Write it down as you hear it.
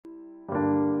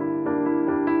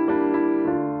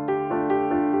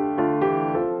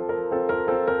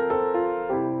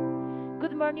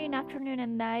morning, afternoon,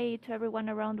 and night to everyone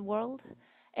around the world.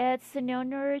 It's an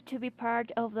honor to be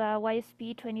part of the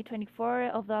YSP 2024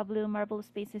 of the Blue Marble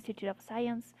Space Institute of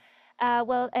Science.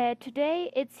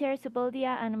 Today, Itziar,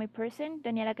 Zubeldia, and my person,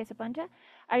 Daniela Caizapanta,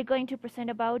 are going to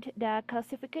present about the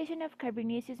classification of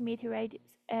Carbonaceous meteorites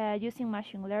using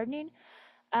machine learning.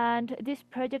 And this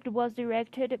project was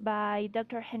directed by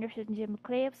Dr. Henderson Jim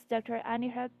Cleves, Dr.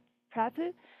 Anirudh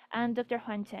Prabhu, and Dr.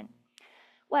 Huan Chen.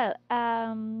 Well,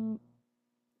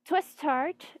 to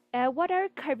start, what are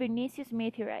carbonaceous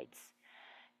meteorites?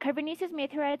 Carbonaceous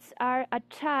meteorites are a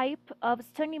type of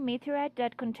stony meteorite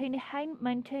that contain high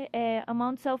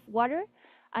amounts of water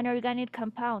and organic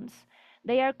compounds.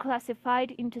 They are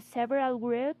classified into several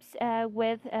groups,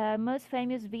 with most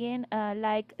famous being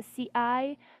like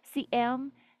Ci,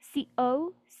 Cm,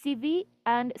 Co, Cv,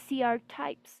 and Cr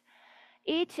types,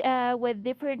 each with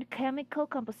different chemical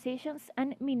compositions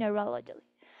and mineralogy.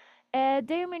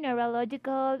 Their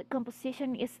mineralogical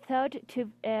composition is thought to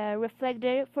reflect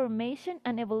their formation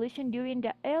and evolution during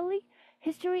the early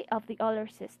history of the solar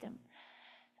system.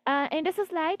 In this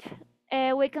slide,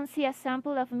 we can see a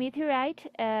sample of meteorite.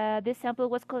 This sample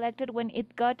was collected when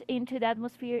it got into the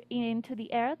atmosphere into the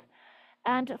Earth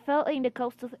and fell in the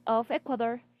coast of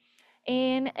Ecuador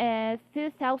in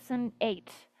 2008.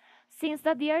 Since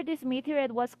that year, this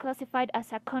meteorite was classified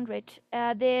as a chondrite.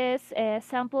 This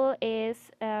sample is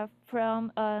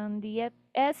from the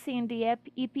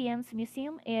EPN's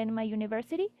museum in my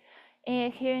university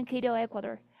here in Quito,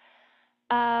 Ecuador.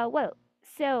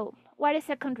 So what is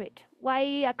a chondrite? Why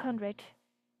a chondrite?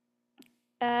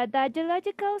 The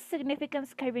geological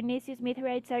significance carbonaceous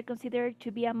meteorites are considered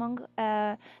to be among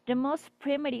the most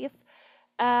primitive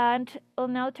and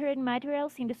unaltered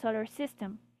materials in the solar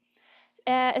system.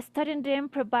 Studying them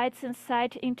provides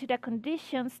insight into the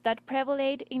conditions that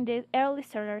prevailed in the early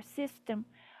solar system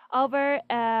over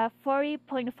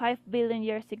 40.5 billion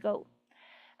years ago.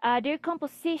 Their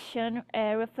composition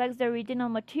reflects the original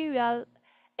material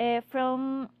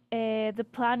from the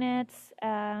planets,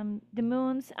 the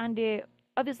moons, and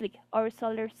obviously our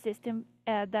solar system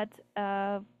that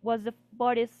was the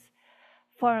bodies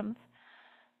formed.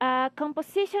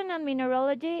 Composition and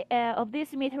mineralogy of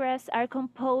these meteorites are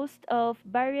composed of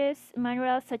various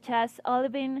minerals such as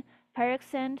olivine,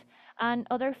 pyroxene, and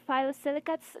other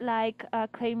phyllosilicates like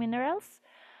clay minerals,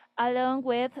 along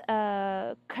with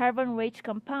carbon-rich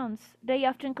compounds. They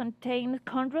often contain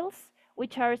chondrules,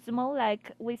 which are small,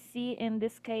 like we see in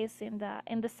this case in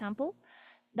the sample.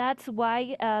 That's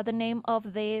why the name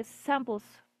of these samples,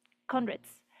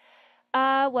 chondrites.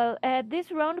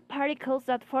 These round particles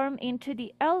that form into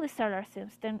the early solar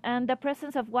system and the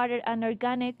presence of water and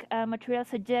organic material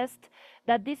suggest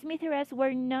that these meteorites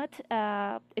were not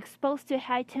exposed to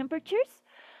high temperatures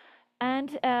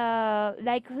and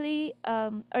likely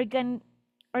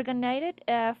organized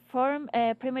form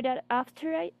primitive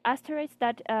asteroids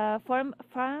that form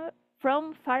far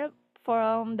from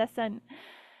the sun.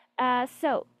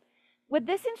 So, with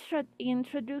this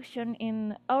introduction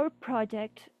in our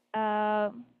project,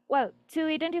 to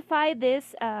identify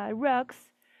these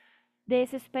rocks,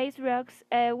 these space rocks,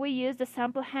 we use the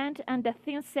sample hand and the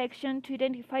thin section to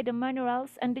identify the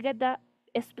minerals and to get the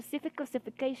specific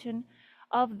classification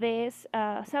of these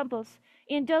samples.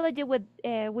 In geology,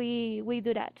 we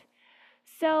do that.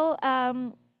 So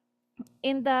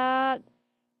in the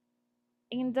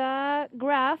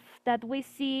graph that we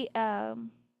see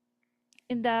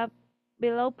in the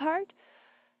below part,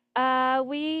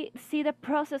 we see the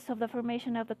process of the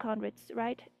formation of the chondrites,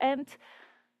 right? And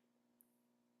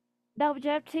the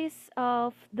objectives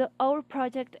of our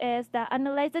project is to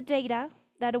analyze the data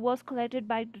that was collected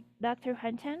by Dr.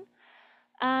 Huan Chen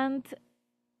and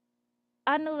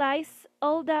analyze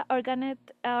all the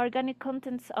organic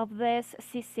contents of these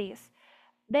CCs.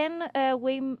 Then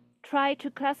we try to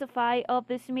classify of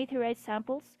these meteorite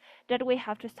samples that we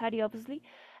have to study, obviously,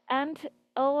 and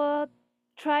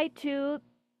try to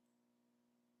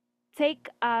take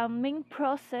a main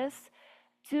process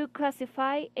to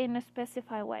classify in a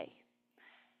specified way.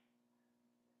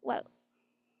 Well,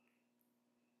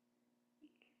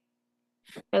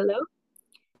 hello,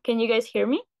 can you guys hear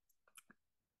me?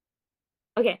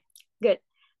 Okay, good.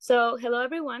 So hello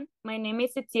everyone, my name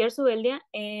is Itziar Zubeldia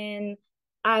and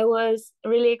I was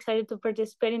really excited to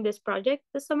participate in this project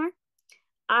this summer.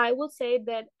 I will say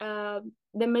that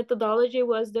the methodology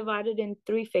was divided in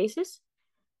 3 phases.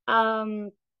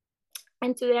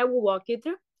 And today I will walk you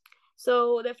through.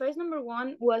 So the phase number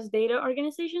 1 was data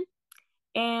organization.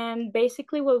 And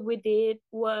basically what we did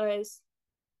was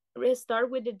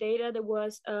start with the data that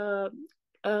was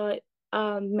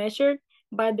measured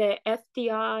by the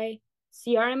FTI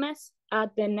CRMS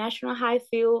at the um,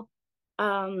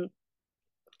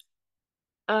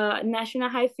 National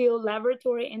High Field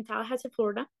Laboratory in Tallahassee,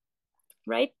 Florida,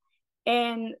 right?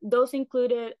 And those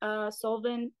included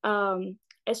solvent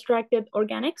extracted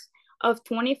organics of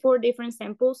 24 different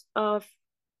samples of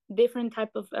different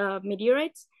type of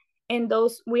meteorites. And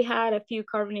those, we had a few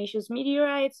carbonaceous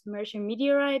meteorites, Martian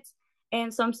meteorites,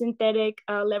 and some synthetic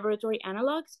laboratory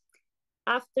analogs.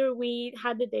 After we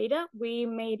had the data, we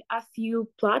made a few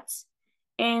plots,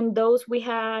 and those we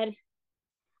had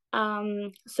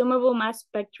summable mass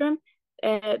spectrum.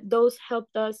 Those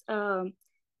helped us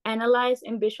analyze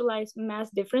and visualize mass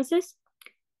differences.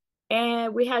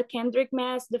 And we had Kendrick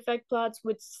mass defect plots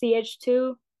with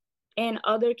CH2 and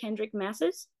other Kendrick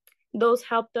masses. Those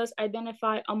helped us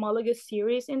identify homologous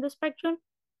series in the spectrum.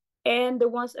 And the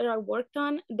ones that I worked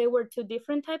on, they were two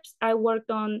different types. I worked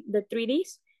on the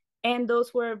 3Ds, and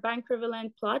those were band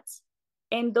equivalent plots.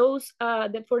 And those, for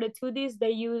the 2Ds,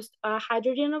 they used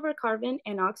hydrogen over carbon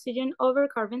and oxygen over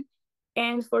carbon.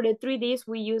 And for the 3Ds,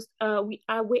 we used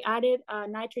we added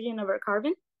nitrogen over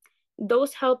carbon.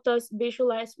 Those helped us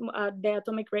visualize the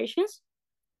atomic ratios.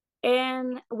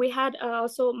 And we had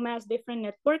also mass different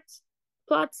networks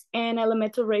plots and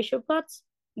elemental ratio plots.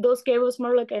 Those gave us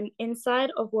more like an insight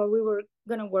of what we were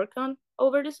gonna work on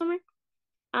over the summer.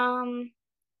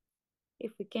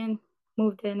 If we can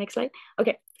move to the next slide.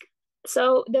 Okay,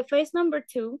 so the phase number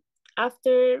 2,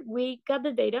 after we got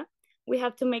the data, we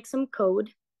have to make some code.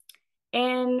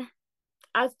 And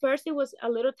at first it was a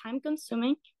little time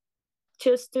consuming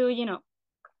just to,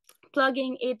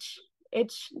 plugging each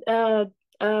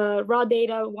raw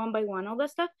data one by one, all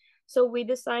that stuff. So we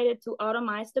decided to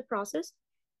automate the process.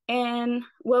 And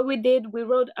what we did, we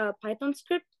wrote a Python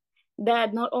script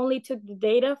that not only took the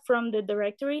data from the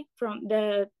directory, from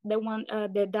the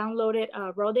downloaded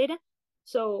raw data.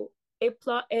 So it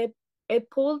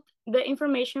pulled the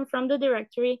information from the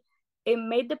directory, it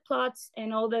made the plots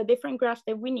and all the different graphs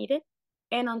that we needed.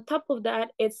 And on top of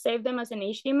that, it saved them as an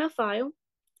HTML file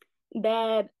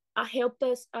that helped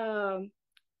us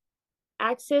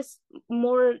access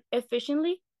more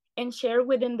efficiently and share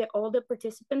within all the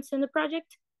participants in the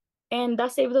project. And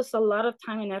that saved us a lot of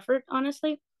time and effort,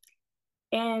 honestly,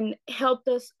 and helped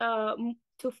us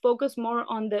to focus more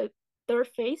on the third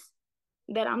phase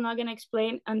that I'm not gonna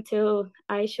explain until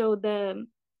I show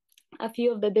a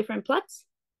few of the different plots.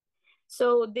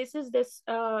 So this is this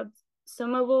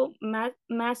summable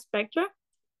mass spectra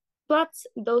plots.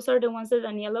 Those are the ones that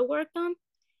Daniela worked on.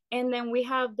 And then we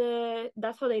have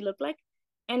that's how they look like.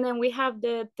 And then we have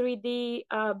the 3D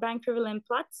band equivalent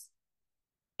plots.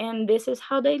 And this is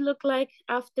how they look like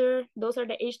after. Those are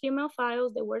the HTML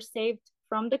files that were saved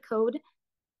from the code.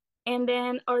 And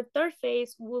then our third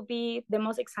phase will be the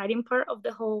most exciting part of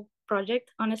the whole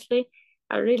project, honestly.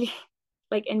 I really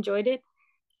enjoyed it.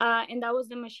 And that was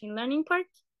the machine learning part.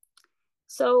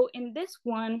 So in this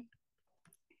one,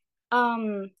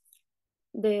 the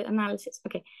analysis,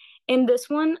 okay. In this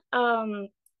one,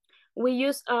 we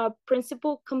use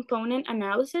principal component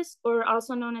analysis, or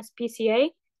also known as PCA,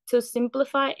 to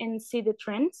simplify and see the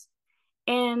trends.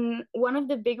 And one of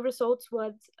the big results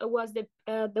was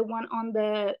the one on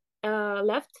the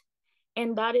left,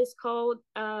 and that is called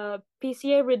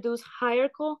PCA reduced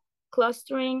hierarchical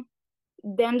clustering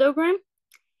dendrogram.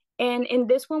 And in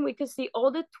this one, we could see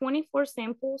all the 24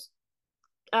 samples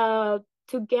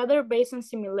together based on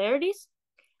similarities.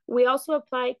 We also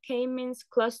applied k-means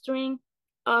clustering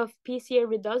of PCA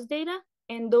reduced data,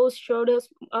 and those showed us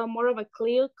more of a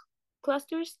clear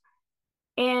clusters.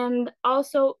 And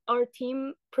also our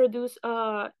team produced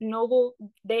novel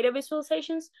data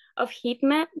visualizations of heat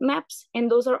maps, and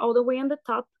those are all the way on the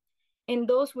top. In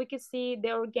those, we could see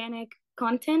the organic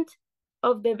content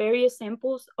of the various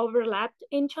samples overlapped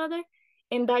each other,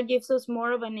 and that gives us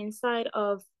more of an insight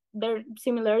of their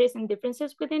similarities and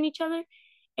differences within each other.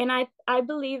 And I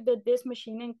believe that this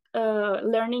machine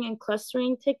learning and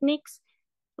clustering techniques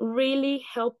really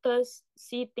helped us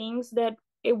see things that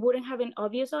it wouldn't have been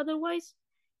obvious otherwise.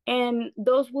 And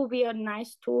those will be a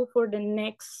nice tool for the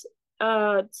next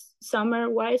summer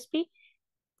YSP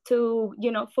to,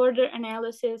 further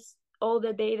analysis all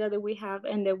the data that we have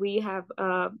and that we have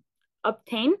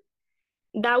obtained.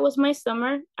 That was my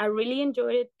summer. I really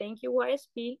enjoyed it. Thank you,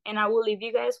 YSP. And I will leave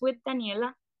you guys with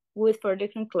Daniela with further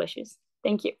conclusions.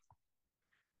 Thank you.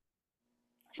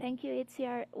 Thank you,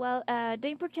 Itziar. Well, the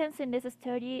importance in this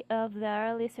study of the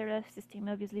early solar system,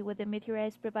 obviously, with the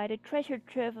meteorites, provided treasure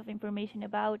trove of information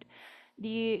about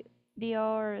the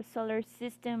our solar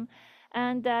system,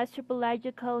 and the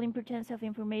astrological importance of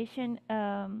information.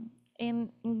 In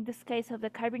this case of the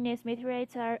Carbonaceous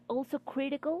meteorites are also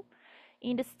critical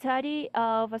in the study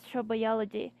of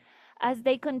astrobiology. As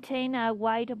they contain a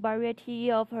wide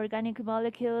variety of organic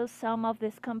molecules, some of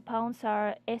these compounds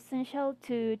are essential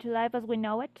to life as we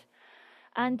know it,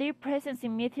 and their presence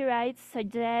in meteorites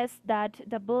suggests that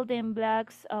the building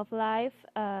blocks of life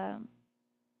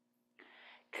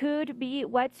could be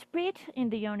widespread in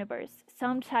the universe.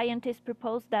 Some scientists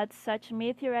propose that such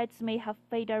meteorites may have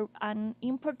played an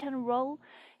important role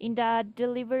in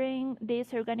delivering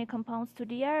these organic compounds to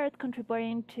the Earth,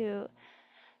 contributing to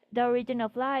the origin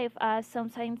of life, as some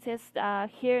scientists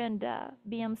here in the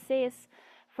BMCs,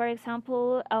 for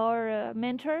example, our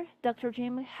mentor, Dr.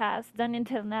 Jim, has done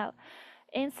until now.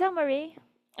 In summary,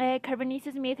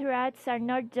 carbonaceous meteorites are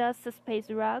not just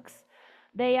space rocks,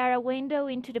 they are a window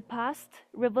into the past,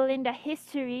 revealing the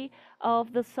history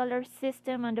of the solar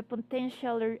system and the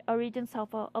potential origins of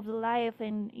the life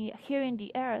here in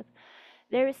the Earth.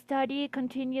 Their study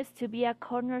continues to be a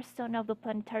cornerstone of the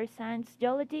planetary science,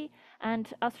 geology, and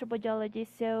astrobiology.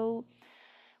 So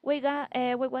we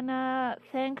wanna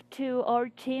thank to our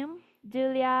team,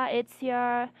 Julia,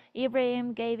 Itziar,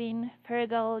 Ibrahim, Gavin,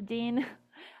 Fergal, Dean,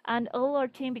 and all our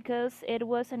team, because it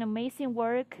was an amazing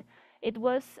work. It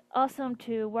was awesome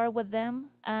to work with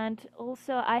them, and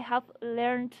also I have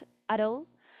learned at all.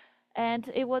 And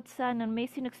it was an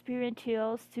amazing experience to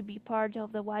us to be part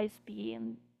of the YSP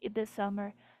in this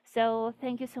summer. So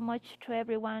thank you so much to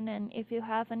everyone. And if you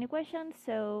have any questions,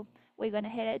 so we're gonna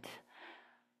hit it.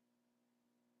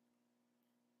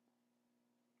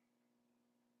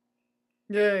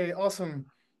 Yay, awesome.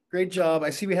 Great job.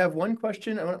 I see we have one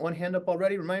question, one hand up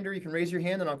already. Reminder, you can raise your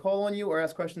hand and I'll call on you or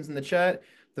ask questions in the chat.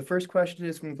 The first question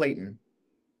is from Clayton.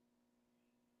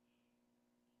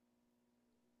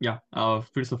 Yeah,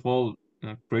 first of all,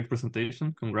 great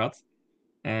presentation, congrats.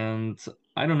 And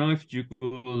I don't know if you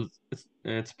could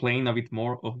explain a bit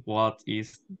more of what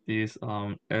is this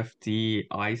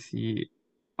FTICRMS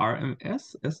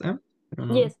SM? I don't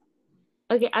know. Yes.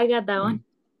 Okay, I got that one.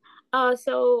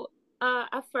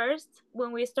 At first,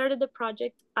 when we started the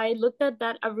project, I looked at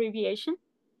that abbreviation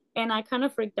and I kind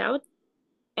of freaked out.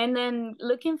 And then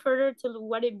looking further to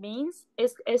what it means,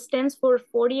 it stands for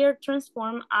Fourier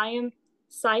Transform Ion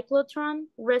Cyclotron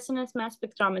Resonance Mass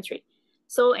Spectrometry.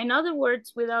 So in other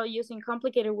words, without using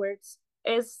complicated words,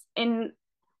 is in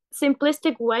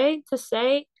simplistic way to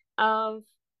say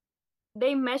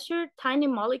they measure tiny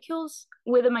molecules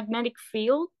with a magnetic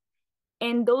field,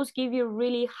 and those give you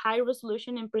really high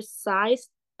resolution and precise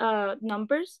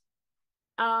numbers.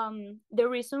 The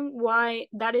reason why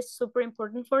that is super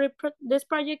important for this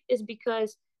project is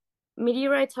because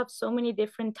meteorites have so many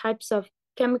different types of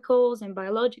chemicals and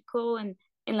biological and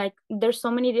like there's so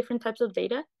many different types of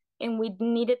data, and we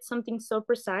needed something so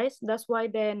precise. That's why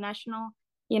the National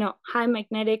High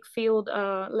Magnetic Field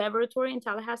Laboratory in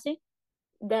Tallahassee,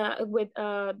 with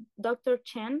Dr.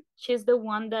 Chen, she's the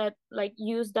one that like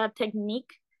used that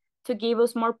technique to give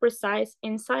us more precise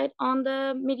insight on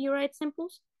the meteorite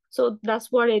samples. So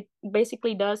that's what it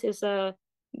basically does, is a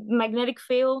magnetic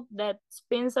field that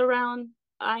spins around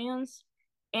ions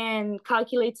and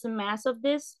calculates the mass of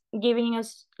this, giving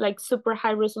us like super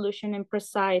high resolution and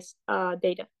precise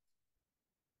data.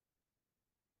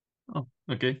 Oh,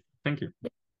 okay. Thank you.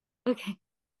 Okay,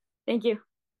 thank you.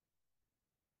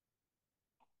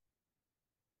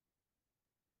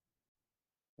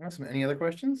 Awesome. Any other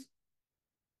questions?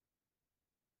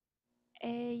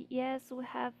 Yes, we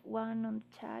have one on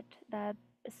the chat that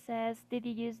says, did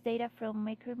you use data from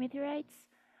micrometeorites?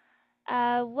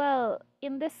 Well,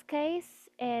 in this case,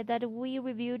 that we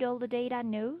reviewed all the data,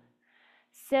 no.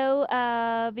 So,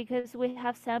 because we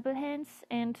have sample hands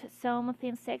and some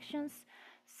thin sections,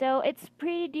 so it's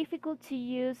pretty difficult to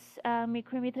use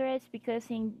micrometeorites, because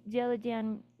in geology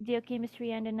and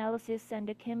geochemistry and analysis and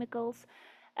the chemicals,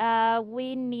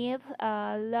 we need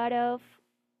a lot of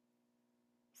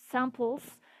samples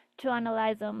to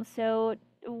analyze them. So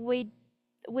we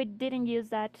didn't use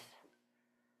that,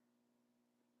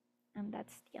 and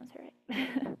that's the answer.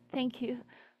 Thank you.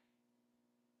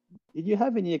 Did you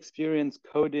have any experience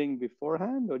coding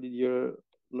beforehand, or did you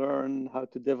learn how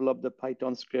to develop the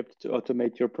Python script to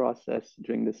automate your process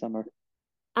during the summer?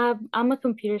 I'm a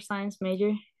computer science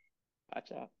major.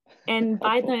 Gotcha. And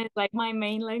Python is like my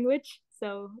main language,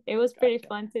 so it was pretty Gotcha.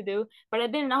 fun to do. But I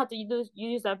didn't know how to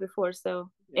use that before,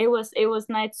 so yeah. It was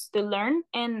nice to learn,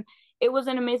 and it was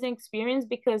an amazing experience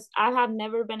because I have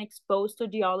never been exposed to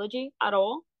geology at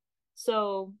all,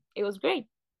 so it was great.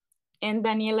 And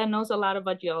Daniela knows a lot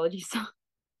about geology, so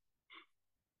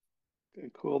A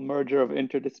cool merger of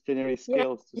interdisciplinary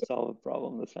skills to solve a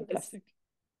problem. That's fantastic.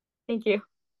 Thank you.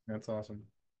 That's awesome.